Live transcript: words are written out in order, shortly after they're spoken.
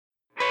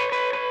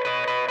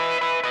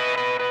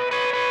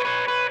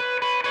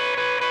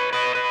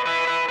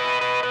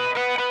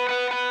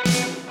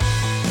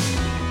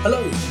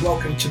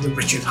welcome to the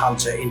Richard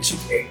Hunter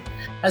interview.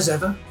 As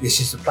ever, this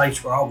is the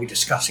place where I'll be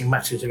discussing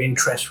matters of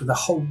interest with a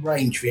whole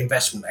range of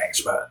investment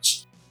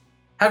experts.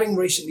 Having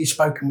recently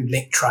spoken with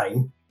Nick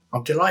Train,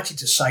 I'm delighted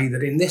to say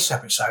that in this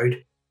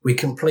episode, we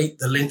complete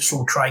the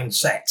Lindsell Train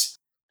set,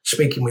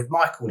 speaking with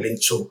Michael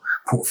Lindsell,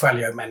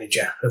 Portfolio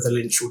Manager of the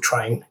Lindsell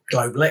Train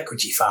Global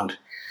Equity Fund.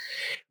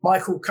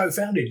 Michael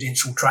co-founded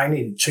Lindsell Train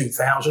in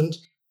 2000.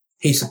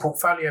 He's the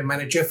Portfolio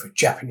Manager for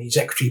Japanese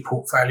equity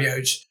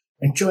portfolios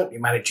and jointly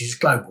manages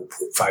global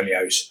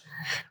portfolios.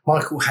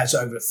 Michael has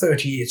over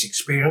 30 years'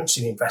 experience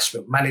in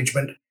investment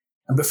management,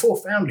 and before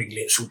founding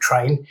Lindsell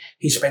Train,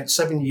 he spent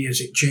 7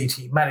 years at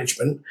GT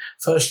Management,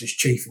 first as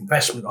Chief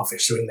Investment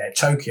Officer in their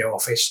Tokyo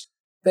office,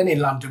 then in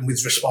London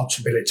with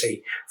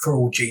responsibility for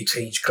all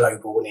GT's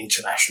global and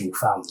international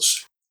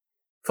funds.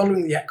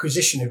 Following the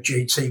acquisition of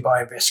GT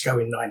by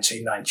Invesco in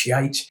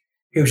 1998,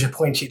 he was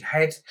appointed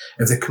head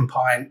of the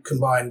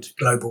combined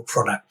global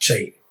product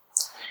team.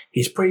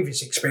 His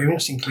previous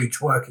experience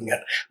includes working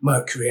at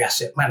Mercury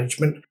Asset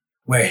Management,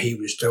 where he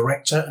was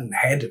director and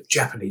head of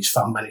Japanese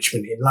fund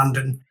management in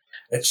London,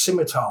 at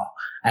Scimitar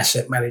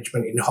Asset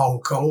Management in Hong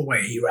Kong,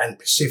 where he ran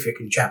Pacific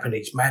and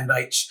Japanese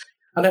mandates,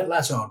 and at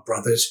Lazard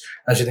Brothers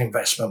as an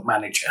investment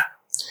manager.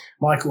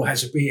 Michael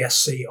has a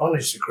BSc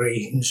honours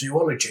degree in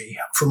zoology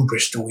from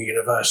Bristol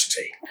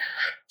University.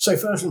 So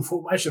first and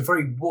foremost, a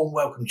very warm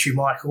welcome to you,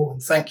 Michael,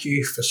 and thank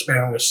you for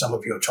sparing us some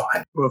of your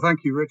time. Well,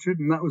 thank you, Richard,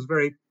 and that was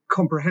very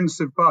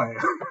comprehensive bio.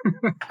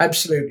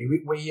 Absolutely.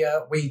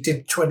 We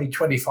did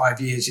 25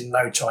 years in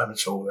no time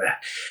at all there.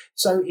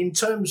 So in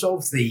terms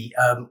of the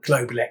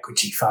Global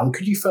Equity Fund,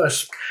 could you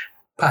first,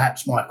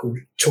 perhaps, Michael,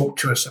 talk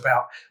to us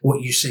about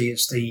what you see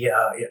as the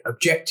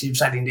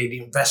objectives and indeed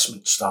the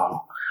investment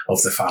style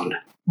of the fund?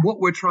 What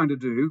we're trying to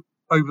do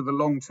over the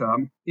long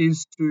term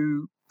is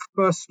to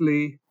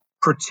firstly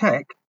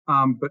protect,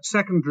 but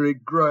secondarily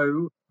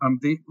grow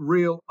the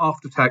real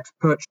after-tax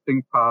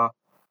purchasing power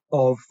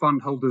of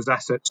fund holders'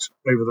 assets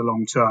over the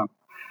long term.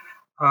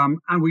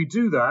 And we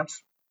do that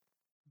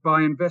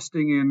by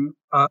investing in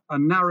a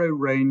narrow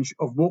range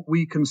of what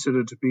we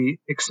consider to be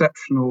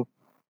exceptional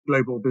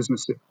global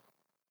businesses.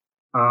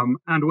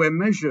 And we're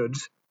measured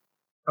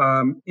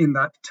in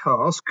that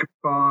task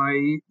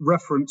by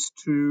reference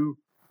to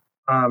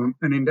an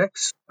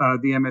index,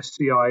 the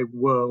MSCI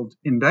World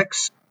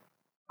Index.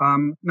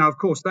 Now, of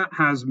course, that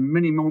has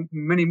many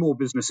more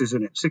businesses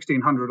in it,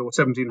 1,600 or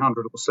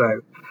 1,700 or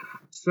so.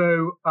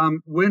 So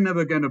we're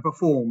never going to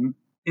perform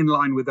in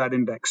line with that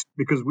index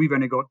because we've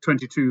only got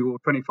 22 or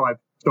 25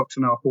 stocks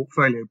in our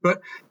portfolio.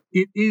 But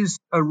it is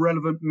a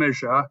relevant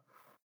measure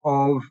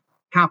of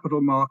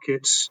capital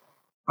markets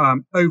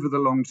over the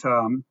long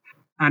term.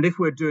 And if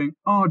we're doing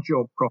our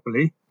job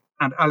properly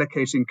and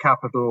allocating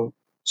capital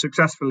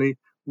successfully,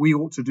 we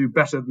ought to do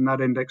better than that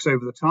index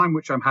over the time,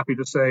 which I'm happy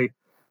to say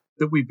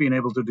that we've been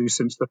able to do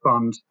since the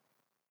fund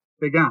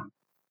began.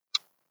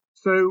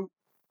 So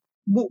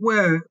what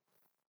we're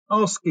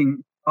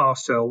asking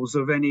ourselves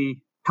of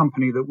any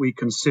company that we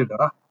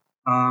consider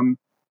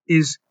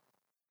is,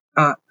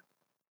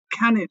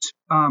 can it,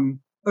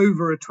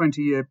 over a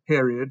 20-year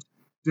period,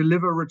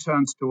 deliver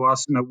returns to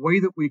us in a way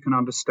that we can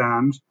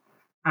understand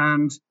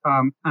and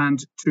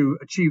to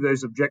achieve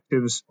those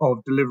objectives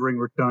of delivering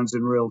returns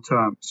in real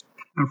terms?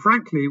 And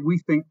frankly, we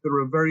think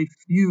there are very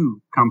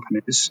few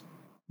companies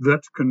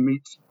that can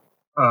meet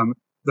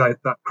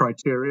that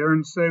criteria.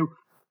 And so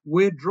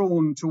we're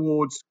drawn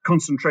towards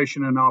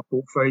concentration in our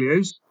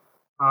portfolios.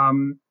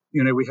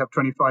 We have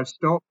 25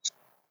 stocks.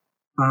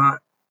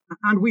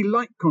 And we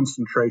like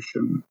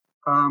concentration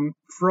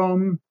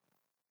from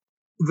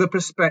the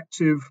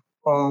perspective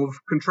of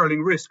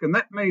controlling risk. And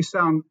that may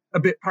sound a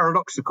bit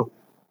paradoxical,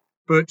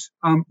 but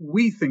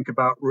we think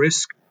about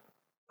risk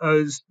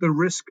as the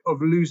risk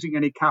of losing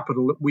any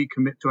capital that we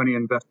commit to any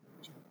investment.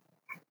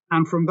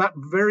 And from that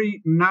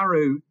very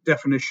narrow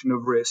definition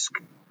of risk,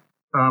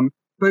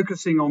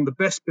 focusing on the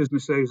best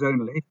businesses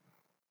only,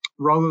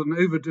 rather than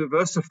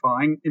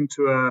over-diversifying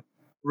into a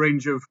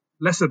range of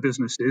lesser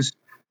businesses,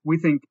 we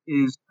think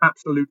is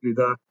absolutely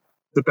the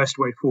best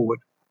way forward.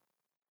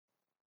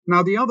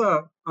 Now, the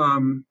other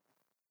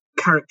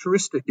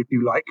characteristic, if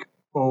you like,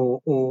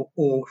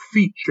 or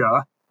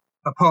feature,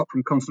 apart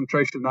from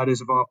concentration, that is,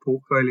 of our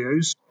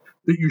portfolios,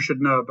 that you should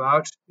know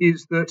about,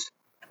 is that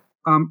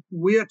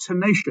we are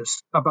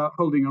tenacious about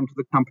holding on to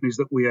the companies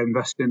that we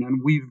invest in,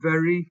 and we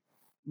very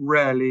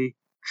rarely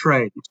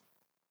trade.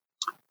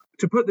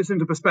 To put this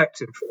into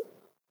perspective,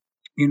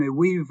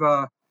 we've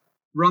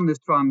run this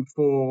fund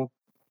for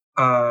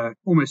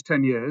almost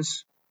 10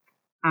 years,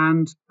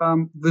 and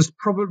there's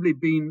probably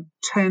been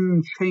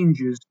 10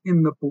 changes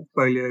in the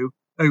portfolio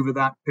over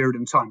that period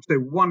in time. So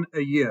one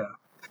a year.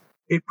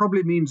 It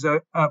probably means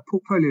a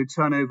portfolio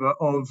turnover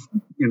of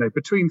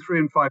between 3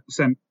 and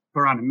 5%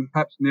 per annum,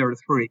 perhaps nearer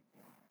 3.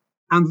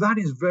 And that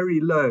is very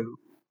low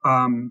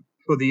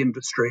for the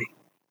industry.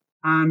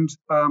 And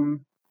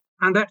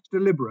that's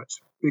deliberate,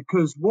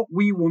 because what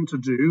we want to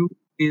do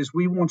is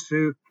we want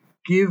to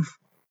give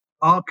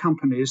our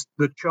companies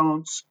the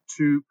chance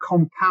to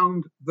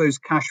compound those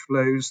cash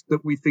flows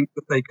that we think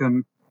that they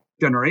can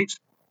generate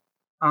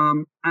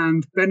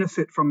and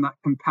benefit from that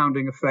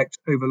compounding effect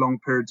over long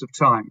periods of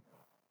time.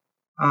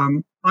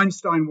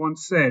 Einstein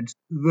once said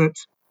that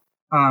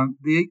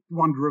the eighth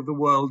wonder of the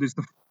world is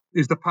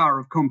the power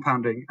of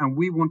compounding, and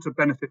we want to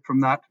benefit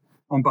from that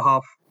on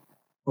behalf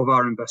of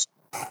our investors.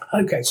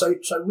 Okay, so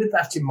with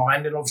that in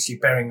mind, and obviously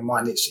bearing in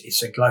mind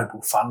it's a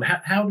global fund,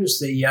 how does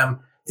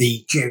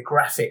the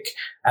geographic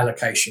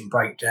allocation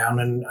break down,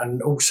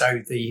 and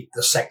also the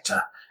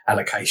sector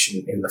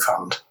allocation in the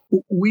fund?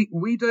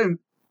 We don't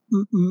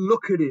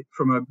look at it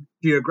from a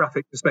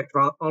geographic perspective.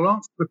 I'll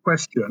answer the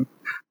question,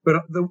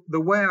 but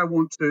the way I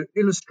want to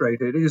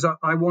illustrate it is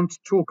I want to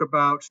talk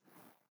about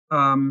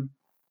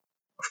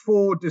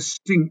four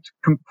distinct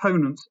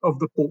components of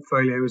the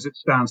portfolio as it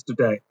stands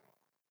today.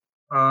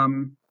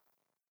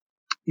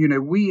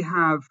 We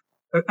have,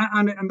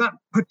 and that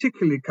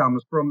particularly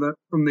comes from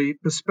the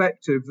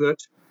perspective that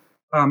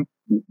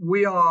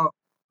we are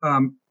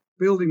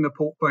building the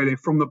portfolio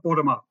from the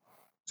bottom up.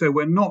 So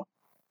we're not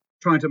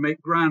trying to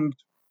make grand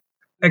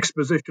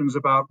expositions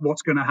about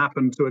what's going to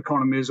happen to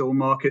economies or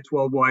markets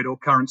worldwide or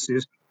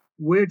currencies.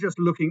 We're just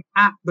looking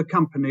at the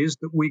companies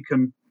that we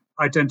can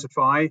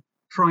identify,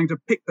 trying to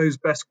pick those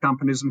best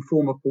companies and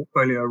form a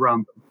portfolio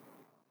around them.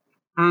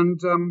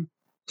 And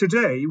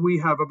today we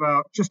have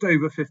about just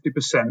over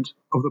 50%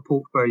 of the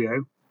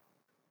portfolio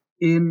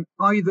in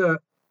either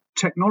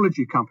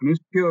technology companies,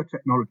 pure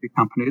technology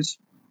companies,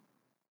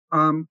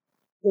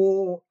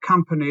 or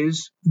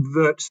companies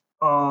that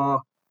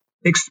are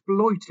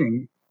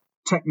exploiting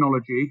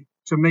technology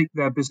to make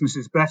their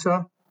businesses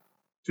better,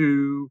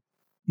 to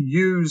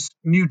use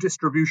new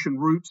distribution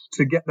routes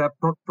to get their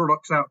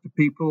products out to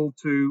people,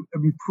 to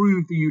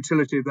improve the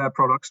utility of their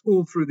products,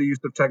 all through the use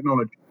of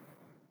technology.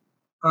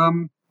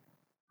 And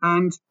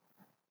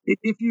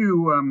if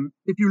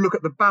you look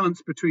at the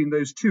balance between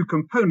those two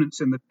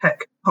components in the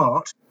tech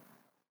part,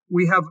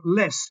 we have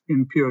less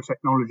in pure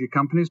technology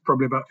companies,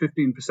 probably about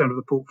 15% of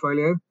the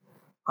portfolio.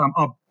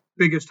 Our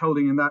biggest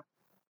holding in that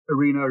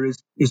arena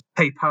is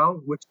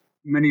PayPal, which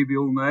many of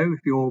you all know if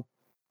you're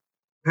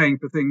paying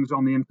for things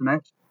on the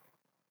internet.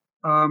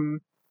 And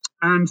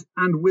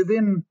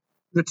within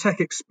the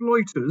tech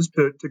exploiters,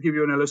 to give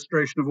you an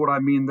illustration of what I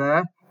mean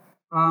there,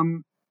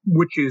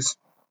 which is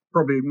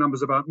probably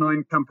numbers about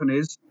 9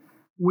 companies,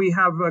 we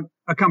have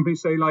a company,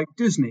 say, like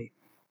Disney,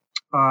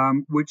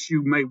 which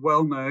you may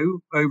well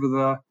know over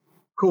the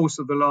course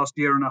of the last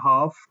year and a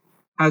half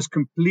has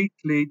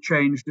completely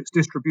changed its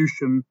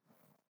distribution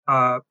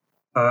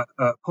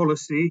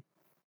policy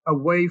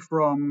away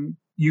from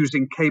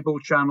using cable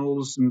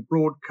channels and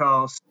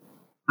broadcast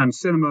and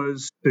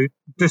cinemas to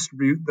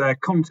distribute their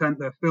content,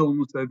 their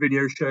films, their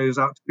video shows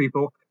out to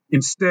people.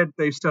 Instead,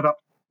 they've set up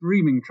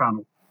streaming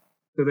channels.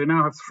 So they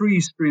now have 3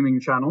 streaming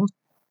channels,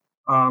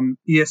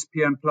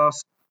 ESPN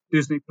Plus,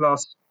 Disney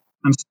Plus,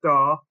 and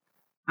Star.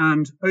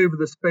 And over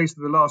the space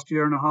of the last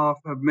year and a half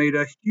have made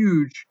a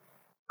huge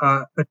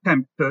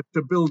attempt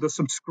to build a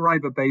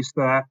subscriber base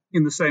there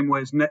in the same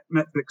way as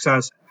Netflix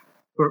has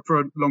for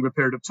a longer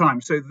period of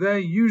time. So they're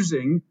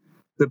using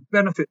the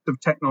benefits of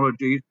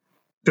technology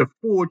to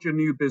forge a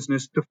new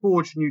business, to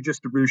forge new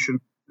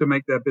distribution, to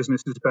make their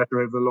businesses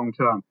better over the long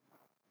term.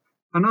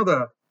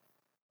 Another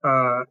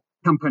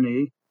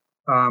company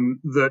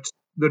that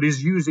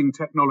is using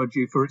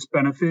technology for its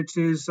benefits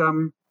is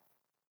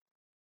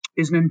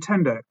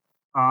Nintendo,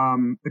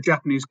 a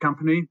Japanese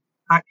company,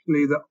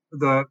 actually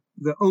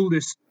the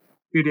oldest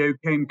video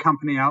game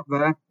company out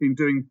there, been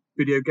doing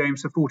video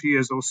games for 40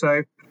 years or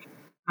so.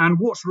 And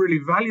what's really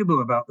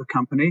valuable about the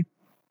company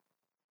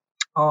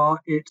are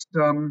its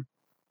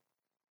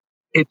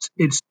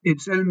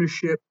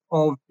ownership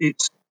of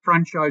its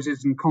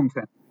franchises and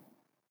content.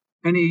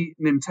 Any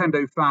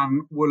Nintendo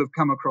fan will have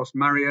come across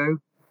Mario,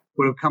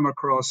 will have come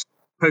across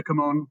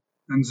Pokemon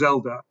and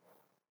Zelda.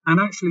 And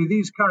actually,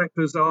 these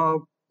characters are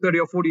 30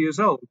 or 40 years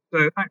old.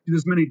 So actually,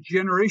 there's many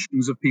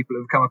generations of people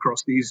who have come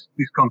across these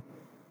content.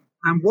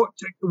 And what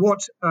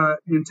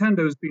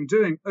Nintendo has been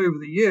doing over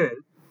the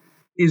years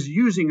is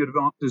using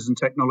advances in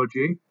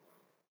technology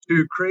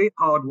to create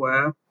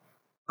hardware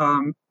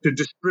to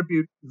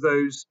distribute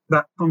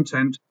that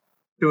content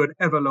to an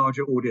ever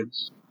larger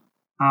audience.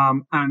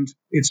 And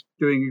it's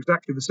doing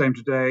exactly the same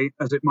today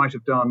as it might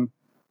have done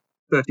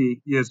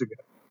 30 years ago.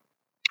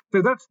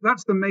 So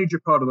that's the major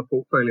part of the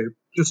portfolio,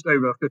 just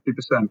over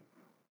 50%.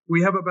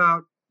 We have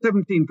about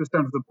 17%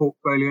 of the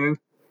portfolio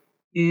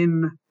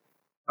in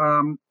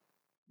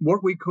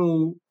what we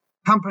call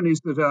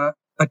companies that are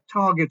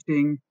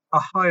targeting a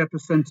higher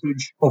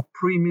percentage of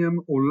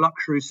premium or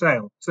luxury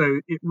sales. So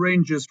it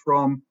ranges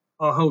from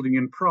our holding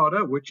in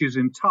Prada, which is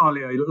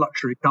entirely a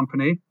luxury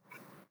company,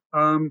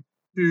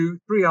 to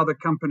 3 other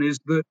companies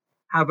that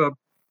have a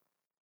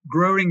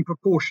growing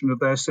proportion of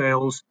their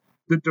sales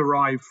that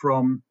derive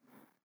from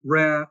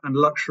rare and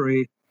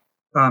luxury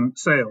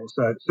sales.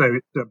 So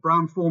it's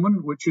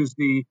Brown-Forman, which is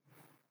the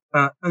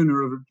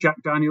owner of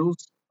Jack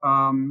Daniels,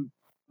 a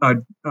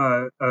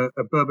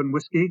bourbon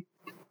whiskey.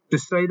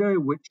 Shiseido,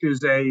 which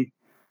is a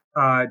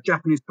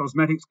Japanese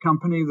cosmetics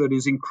company that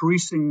is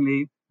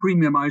increasingly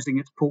premiumizing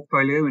its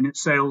portfolio and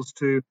its sales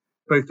to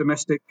both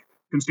domestic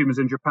consumers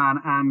in Japan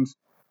and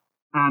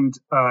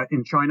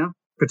in China,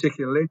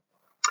 particularly,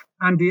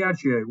 and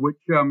Diageo, which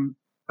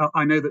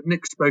I know that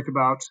Nick spoke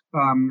about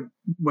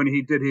when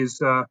he did his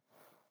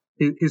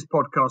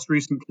podcast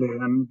recently.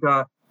 And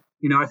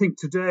I think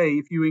today,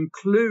 if you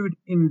include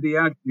in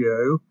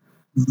Diageo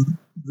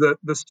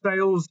the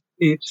sales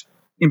it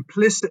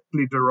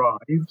implicitly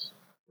derives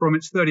from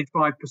its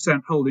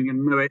 35% holding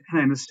in Moet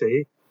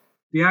Hennessy,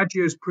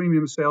 Diageo's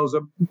premium sales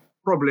are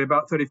probably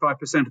about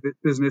 35% of its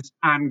business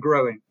and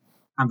growing.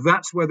 And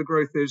that's where the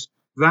growth is.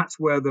 That's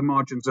where the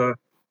margins are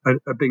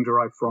being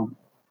derived from.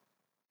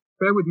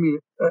 Bear with me.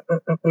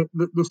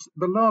 The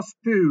last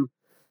two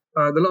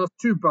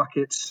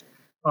buckets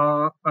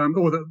are, I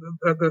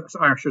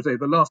should say,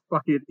 the last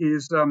bucket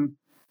is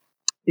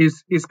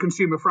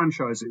consumer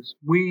franchises.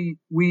 We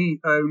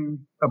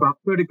own about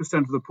 30%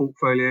 of the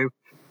portfolio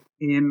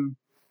in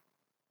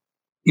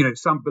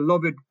some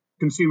beloved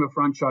consumer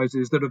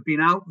franchises that have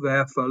been out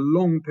there for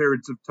long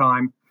periods of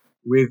time,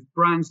 with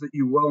brands that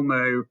you well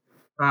know,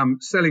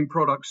 selling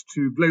products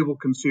to global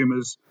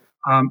consumers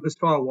as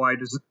far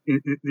wide as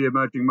the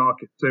emerging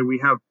markets. So we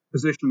have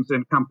positions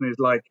in companies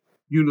like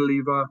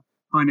Unilever,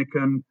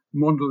 Heineken,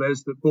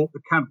 Mondelez that bought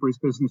the Cadbury's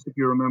business, if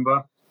you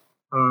remember,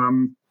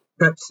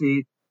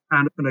 Pepsi,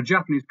 and a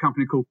Japanese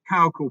company called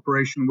Kao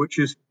Corporation, which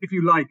is, if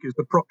you like, is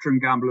the Procter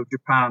 & Gamble of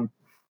Japan,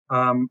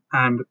 and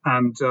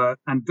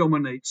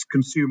dominates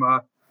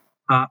consumer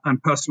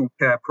and personal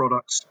care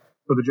products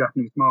for the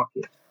Japanese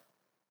market.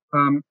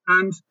 So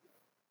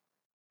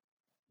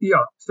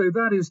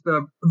that is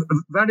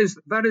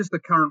the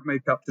current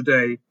makeup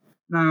today.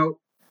 Now,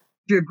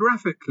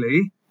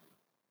 geographically,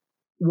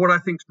 what I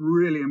think is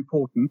really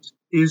important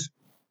is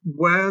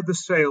where the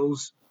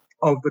sales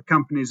of the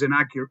companies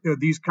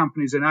these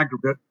companies in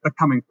aggregate are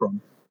coming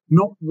from,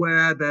 not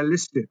where they're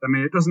listed. I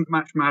mean, it doesn't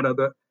much matter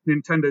that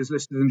Nintendo is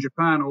listed in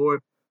Japan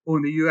or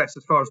in the US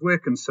as far as we're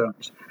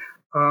concerned.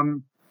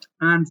 And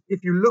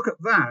if you look at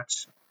that,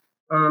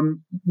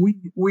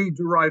 we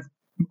derive,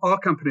 our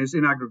companies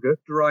in aggregate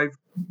derive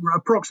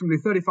approximately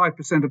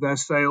 35% of their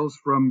sales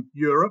from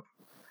Europe,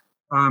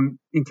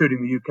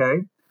 including the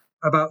UK,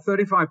 about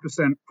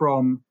 35%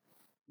 from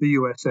the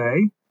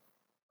USA,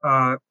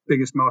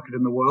 biggest market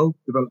in the world,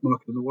 developed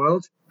market in the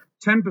world,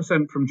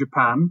 10% from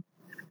Japan,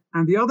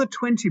 and the other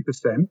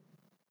 20%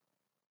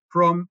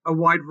 from a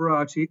wide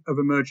variety of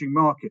emerging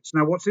markets.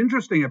 Now, what's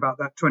interesting about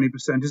that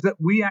 20% is that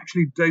we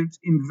actually don't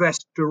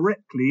invest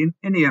directly in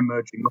any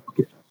emerging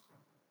market.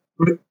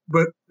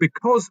 But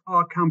because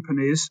our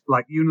companies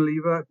like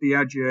Unilever,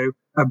 Diageo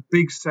have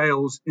big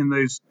sales in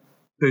those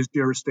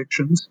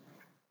jurisdictions,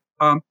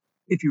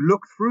 if you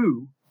look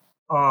through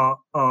our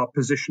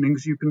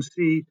positionings, you can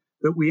see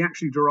that we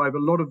actually derive a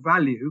lot of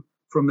value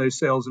from those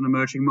sales in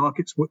emerging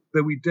markets,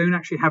 that we don't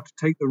actually have to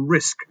take the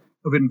risk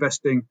of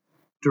investing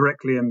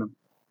directly in them.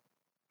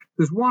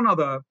 There's one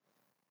other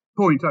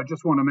point I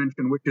just want to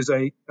mention, which is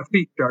a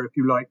feature, if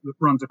you like, that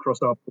runs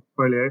across our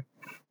portfolio,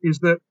 is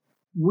that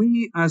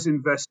we as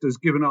investors,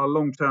 given our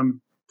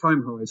long-term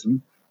time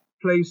horizon,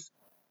 place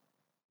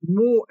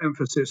more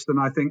emphasis than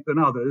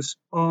others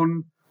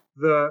on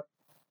the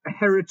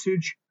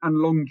heritage and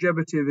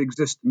longevity of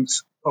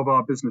existence of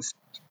our businesses.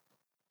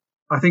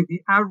 I think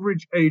the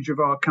average age of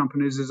our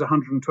companies is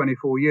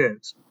 124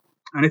 years.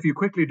 And if you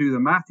quickly do the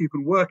math, you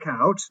can work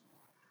out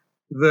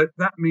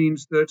that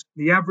means that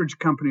the average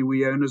company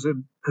we own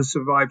has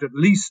survived at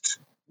least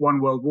one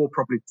world war,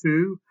 probably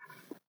two,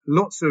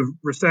 lots of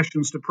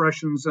recessions,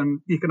 depressions, and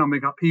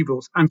economic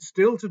upheavals. And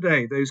still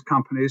today, those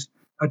companies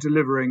are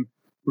delivering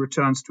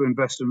returns to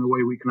investors in the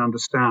way we can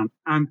understand.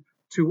 And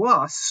to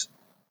us,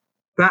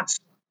 that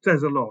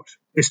says a lot,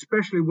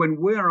 especially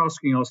when we're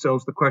asking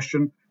ourselves the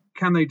question,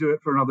 can they do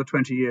it for another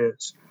 20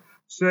 years?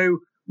 So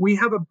we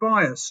have a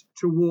bias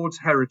towards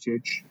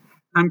heritage,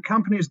 and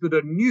companies that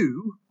are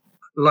new,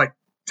 like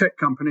tech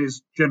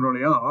companies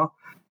generally are,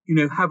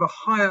 have a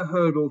higher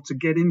hurdle to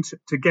get into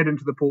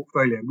the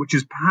portfolio, which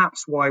is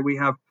perhaps why we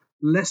have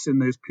less in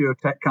those pure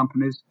tech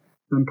companies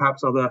than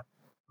perhaps other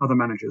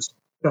managers.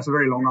 That's a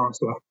very long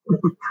answer.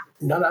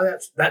 No,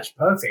 that's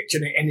perfect.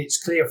 And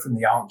it's clear from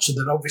the answer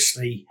that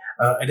obviously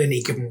at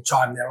any given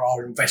time there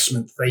are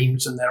investment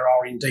themes and there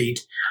are indeed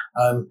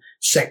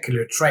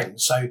secular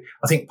trends. So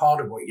I think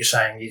part of what you're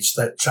saying is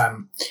that,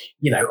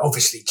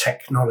 obviously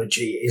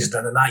technology is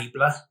an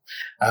enabler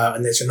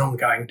and there's an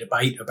ongoing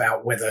debate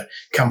about whether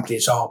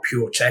companies are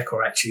pure tech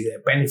or actually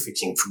they're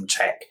benefiting from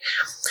tech.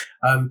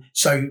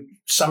 So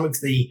some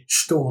of the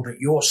store that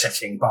you're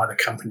setting by the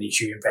companies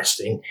you invest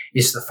in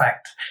is the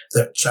fact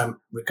that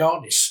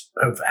regardless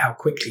of how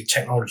quickly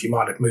technology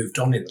might have moved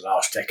on in the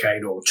last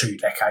decade or 2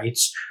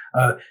 decades,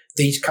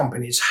 these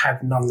companies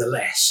have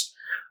nonetheless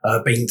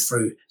been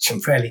through some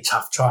fairly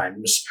tough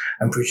times,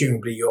 and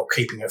presumably you're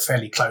keeping a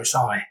fairly close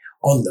eye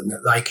on them,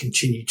 that they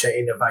continue to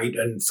innovate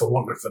and, for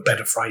want of a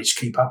better phrase,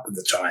 keep up with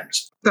the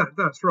times.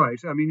 That's right.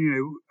 I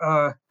mean,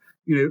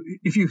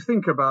 if you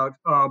think about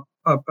our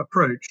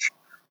approach,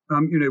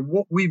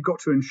 what we've got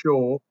to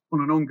ensure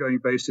on an ongoing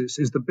basis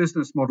is the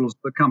business models of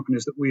the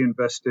companies that we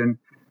invest in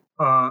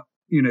are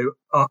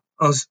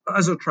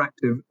as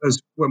attractive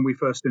as when we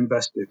first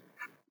invested.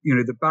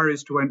 The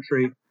barriers to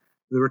entry,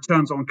 the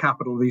returns on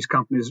capital these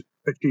companies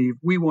achieve,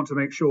 we want to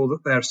make sure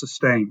that they're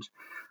sustained.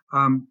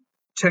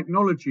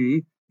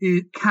 Technology,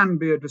 it can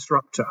be a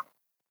disruptor,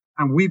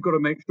 and we've got to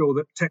make sure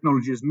that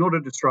technology is not a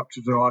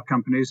disruptor to our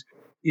companies.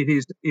 It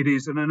is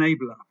an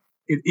enabler.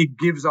 It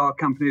gives our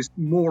companies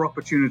more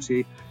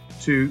opportunity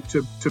to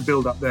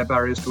build up their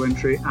barriers to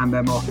entry and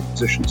their market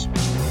positions.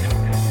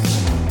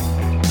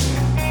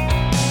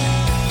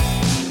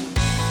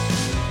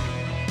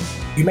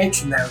 You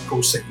mentioned there, of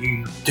course, that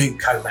you do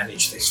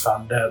co-manage this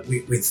fund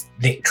with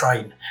Nick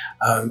Train,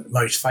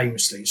 most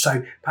famously.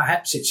 So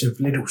perhaps it's of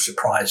little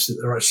surprise that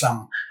there are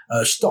some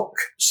stock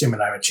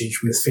similarities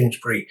with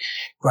Finsbury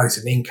Growth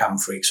and Income,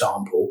 for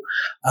example.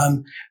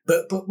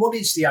 But what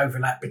is the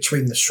overlap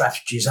between the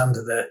strategies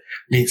under the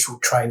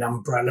Lindsell Train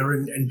umbrella,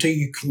 and do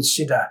you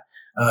consider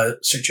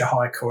such a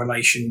high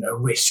correlation a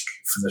risk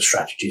for the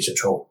strategies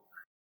at all?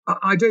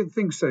 I don't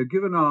think so,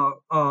 given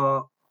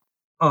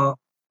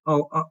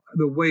the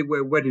way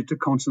we're wedded to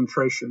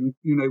concentration.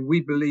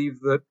 We believe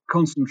that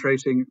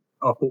concentrating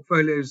our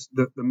portfolios,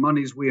 the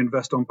monies we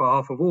invest on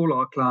behalf of all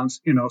our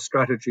clients in our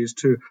strategies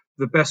to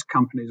the best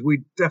companies,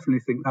 we definitely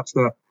think that's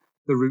the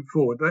route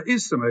forward. There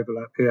is some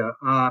overlap here.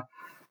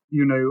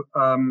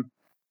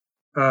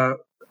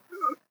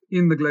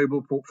 In the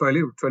global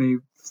portfolio of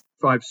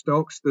 25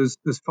 stocks, there's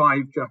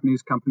 5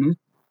 Japanese companies.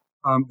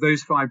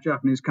 Those 5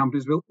 Japanese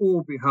companies will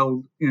all be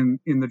held in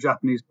the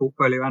Japanese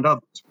portfolio and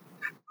others.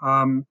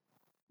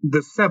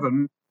 The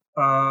 7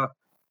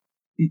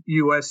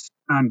 US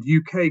and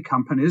UK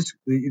companies,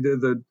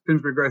 the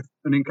Finsbury Growth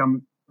and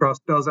Income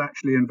Trust does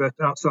actually invest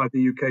outside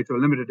the UK to a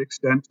limited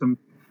extent, and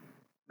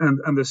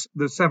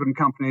the 7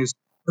 companies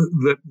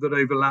that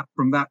overlap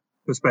from that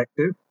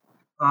perspective,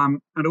 and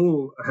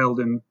all are held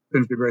in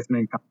Finsbury Growth and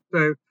Income.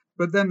 So,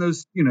 but then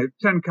there's 10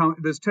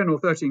 or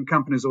 13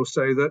 companies or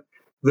so that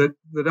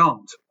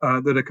aren't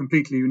that are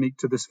completely unique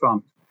to this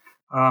fund.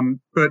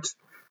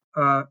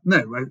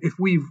 No, if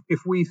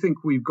we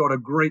think we've got a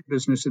great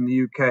business in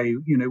the UK,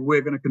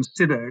 we're going to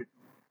consider it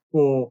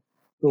for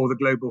the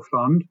global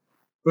fund.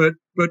 But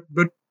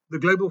the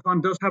global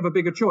fund does have a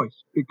bigger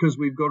choice because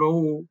we've got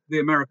all the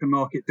American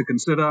market to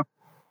consider.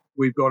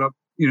 We've got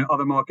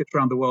other markets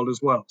around the world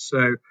as well.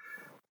 So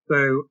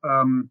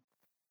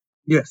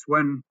yes,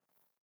 when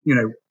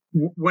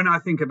I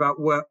think about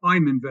where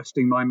I'm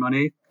investing my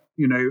money,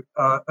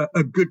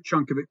 a good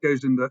chunk of it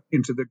goes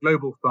into the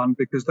global fund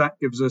because that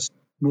gives us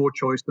more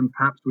choice than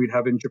perhaps we'd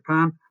have in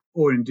Japan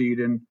or indeed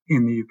in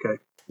the UK.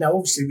 Now,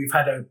 obviously, we've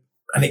had an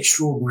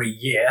extraordinary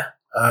year,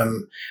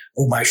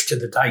 almost to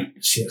the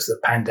date since the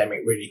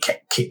pandemic really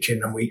kicked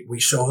in, and we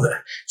saw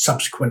the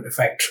subsequent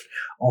effect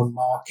on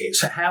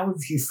markets. How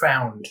have you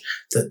found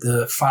that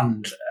the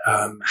fund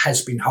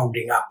has been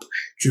holding up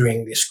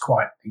during this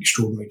quite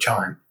extraordinary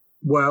time?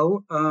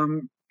 Well,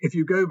 if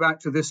you go back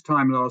to this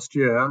time last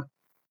year,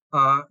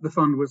 the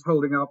fund was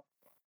holding up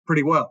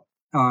pretty well,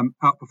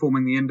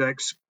 outperforming the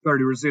index,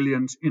 very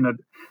resilient in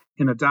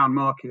a down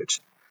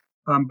market.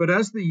 But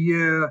as the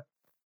year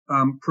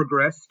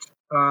progressed,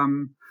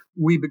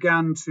 we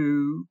began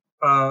to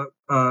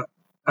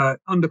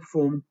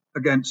underperform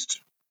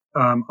against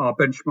our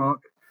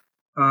benchmark,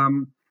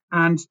 and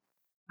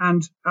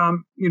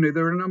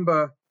there are a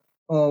number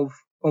of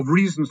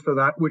reasons for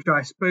that, which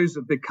I suppose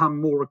have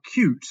become more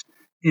acute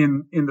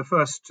in the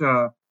first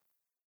 2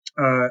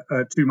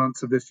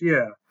 months of this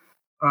year.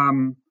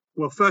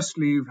 Well,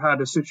 firstly, you've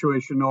had a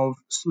situation of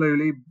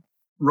slowly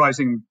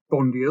rising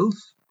bond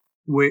yields,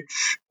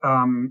 which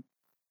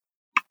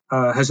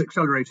has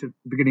accelerated at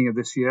the beginning of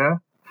this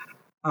year.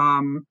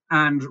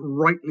 And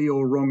rightly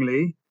or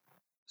wrongly,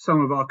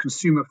 some of our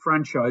consumer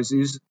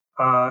franchises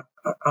are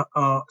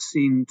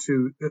seen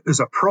as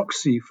a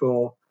proxy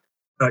for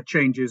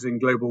changes in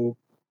global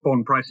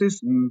bond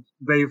prices, and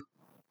they've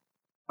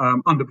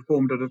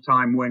underperformed at a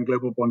time when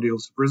global bond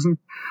yields have risen.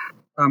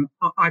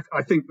 I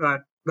think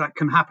that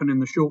can happen in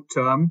the short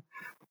term,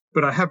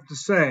 but I have to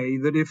say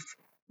that if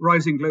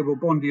rising global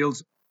bond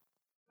yields,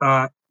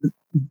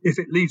 if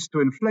it leads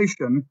to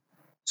inflation,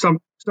 some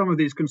of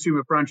these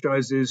consumer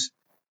franchises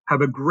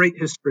have a great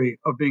history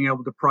of being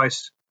able to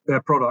price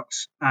their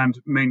products and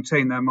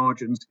maintain their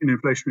margins in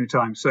inflationary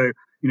times. So,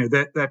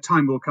 their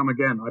time will come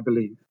again, I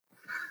believe.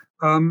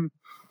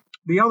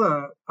 The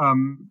other,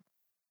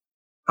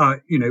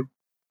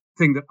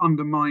 thing that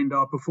undermined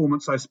our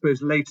performance, I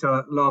suppose,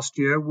 later last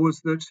year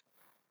was that,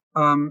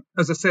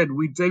 as I said,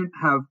 we don't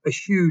have a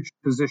huge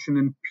position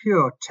in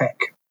pure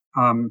tech,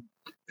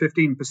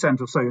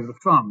 15% or so of the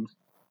fund.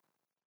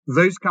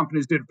 Those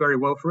companies did very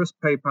well for us,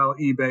 PayPal,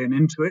 eBay, and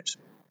Intuit.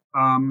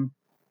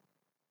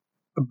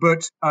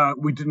 But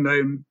we didn't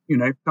own,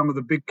 some of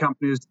the big tech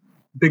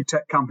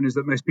companies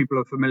that most people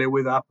are familiar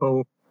with,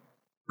 Apple,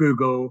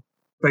 Google,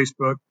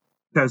 Facebook,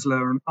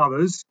 Tesla, and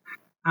others.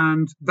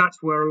 And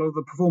that's where a lot of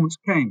the performance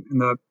came in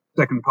the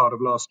second part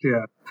of last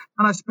year.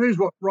 And I suppose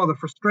what rather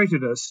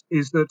frustrated us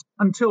is that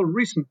until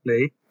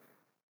recently,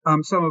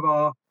 some of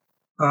our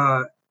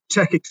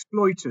tech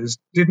exploiters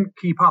didn't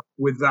keep up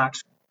with that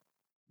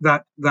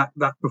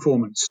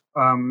performance.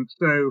 And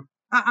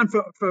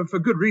for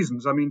good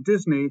reasons. I mean,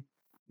 Disney,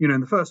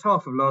 in the first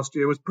half of last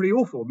year was pretty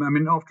awful. I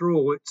mean, after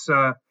all, its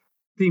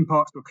theme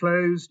parks were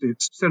closed,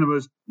 its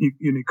cinemas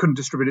you couldn't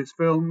distribute its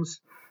films.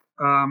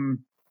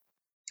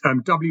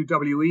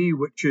 WWE,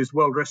 which is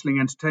World Wrestling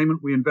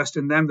Entertainment, we invest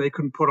in them. They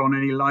couldn't put on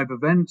any live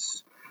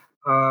events.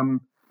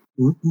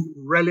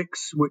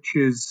 Relics, which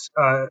is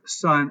a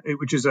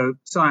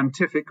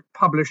scientific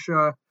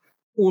publisher,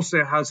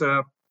 also has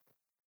an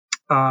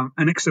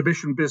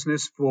exhibition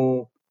business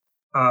for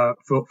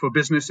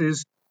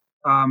businesses,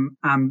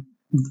 and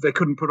they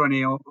couldn't put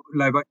any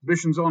live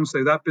exhibitions on,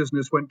 so that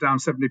business went down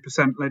 70%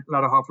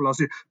 latter half of last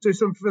year.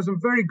 So for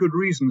some very good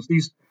reasons,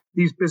 these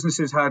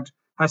businesses had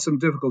some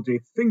difficulty.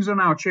 Things are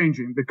now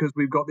changing because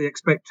we've got the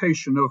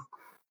expectation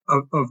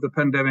of the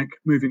pandemic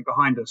moving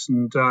behind us,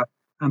 and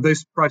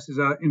those prices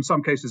are in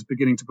some cases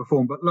beginning to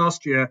perform. But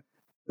last year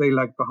they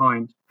lagged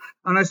behind,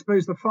 and I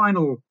suppose the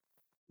final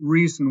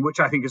reason, which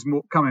I think is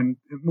coming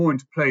more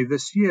into play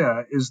this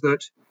year, is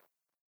that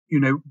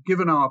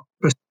given our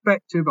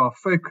perspective, our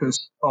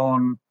focus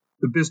on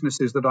the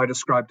businesses that I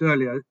described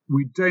earlier,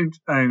 we don't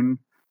own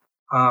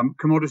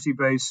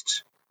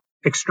commodity-based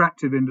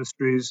extractive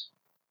industries,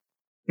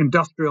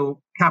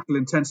 industrial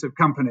capital-intensive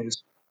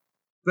companies.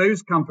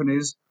 Those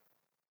companies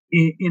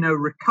in a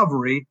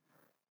recovery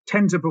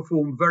tend to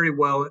perform very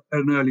well at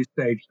an early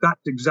stage.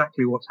 That's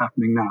exactly what's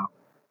happening now.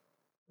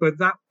 But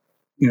that,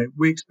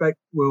 we expect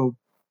will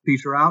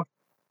peter out.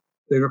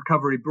 The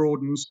recovery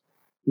broadens.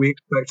 We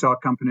expect our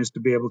companies to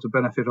be able to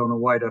benefit on a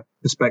wider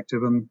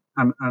perspective and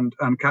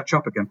catch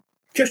up again.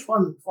 Just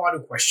one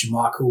final question,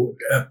 Michael,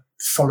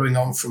 following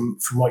on from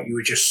what you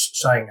were just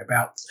saying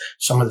about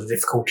some of the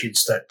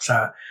difficulties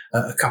that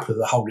a couple of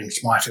the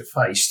holdings might have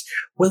faced.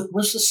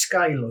 Was the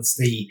scale of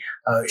the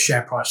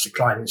share price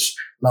declines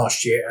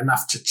last year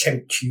enough to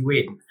tempt you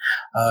in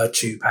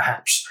to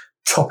perhaps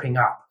topping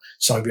up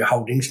some of your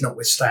holdings,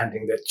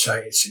 notwithstanding that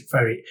it's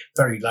very,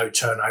 very low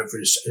turnover,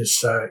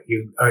 as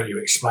you earlier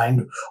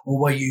explained, or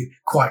were you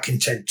quite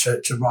content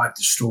to ride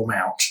the storm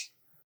out?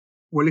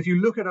 Well, if you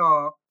look at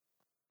our,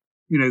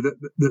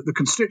 the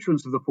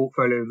constituents of the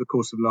portfolio over the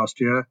course of last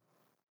year,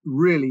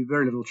 really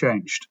very little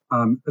changed.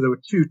 There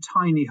were two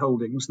tiny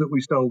holdings that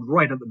we sold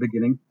right at the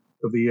beginning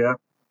of the year,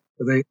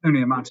 but they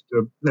only amounted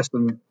to less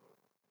than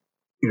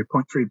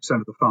 0.3%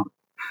 of the fund.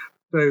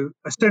 So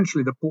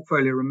essentially, the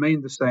portfolio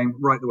remained the same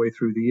right the way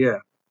through the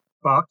year.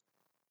 But,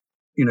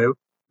 the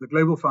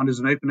global fund is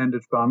an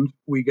open-ended fund.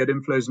 We get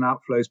inflows and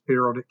outflows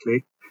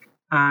periodically.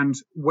 And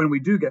when we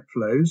do get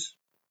flows,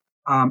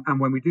 and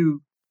when we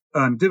do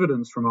earn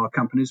dividends from our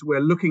companies, we're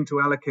looking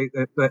to allocate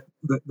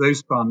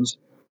those funds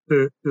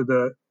to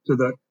the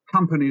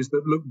companies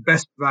that look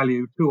best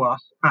value to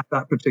us at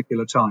that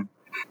particular time.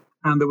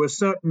 And there were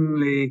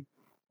certainly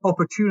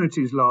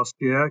opportunities last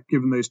year,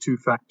 given those two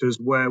factors,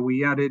 where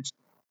we added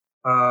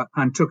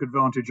and took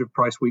advantage of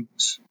price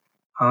weakness.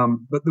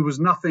 But there was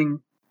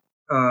nothing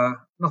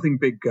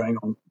big going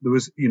on. There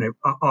was,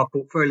 our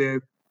portfolio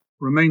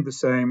remained the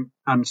same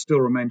and still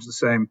remains the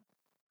same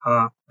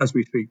as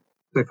we speak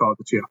so far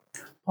this year.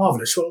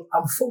 Marvellous. Well,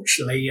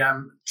 unfortunately,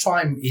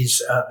 time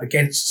is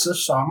against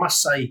us. So I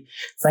must say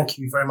thank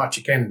you very much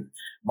again,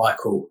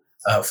 Michael,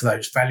 for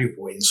those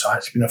valuable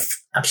insights. It's been an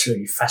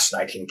absolutely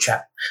fascinating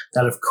chat.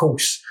 That, of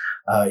course,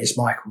 is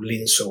Michael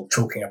Lindsell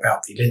talking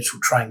about the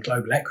Lindsell Train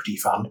Global Equity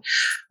Fund.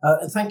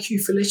 And thank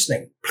you for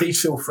listening.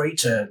 Please feel free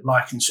to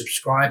like and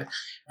subscribe.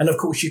 And of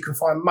course, you can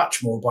find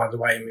much more, by the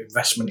way, of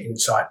investment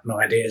insight and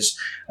ideas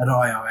at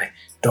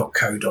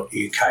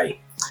ii.co.uk.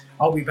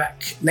 I'll be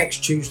back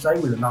next Tuesday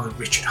with another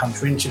Richard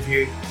Hunter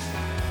interview.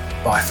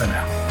 Bye for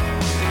now.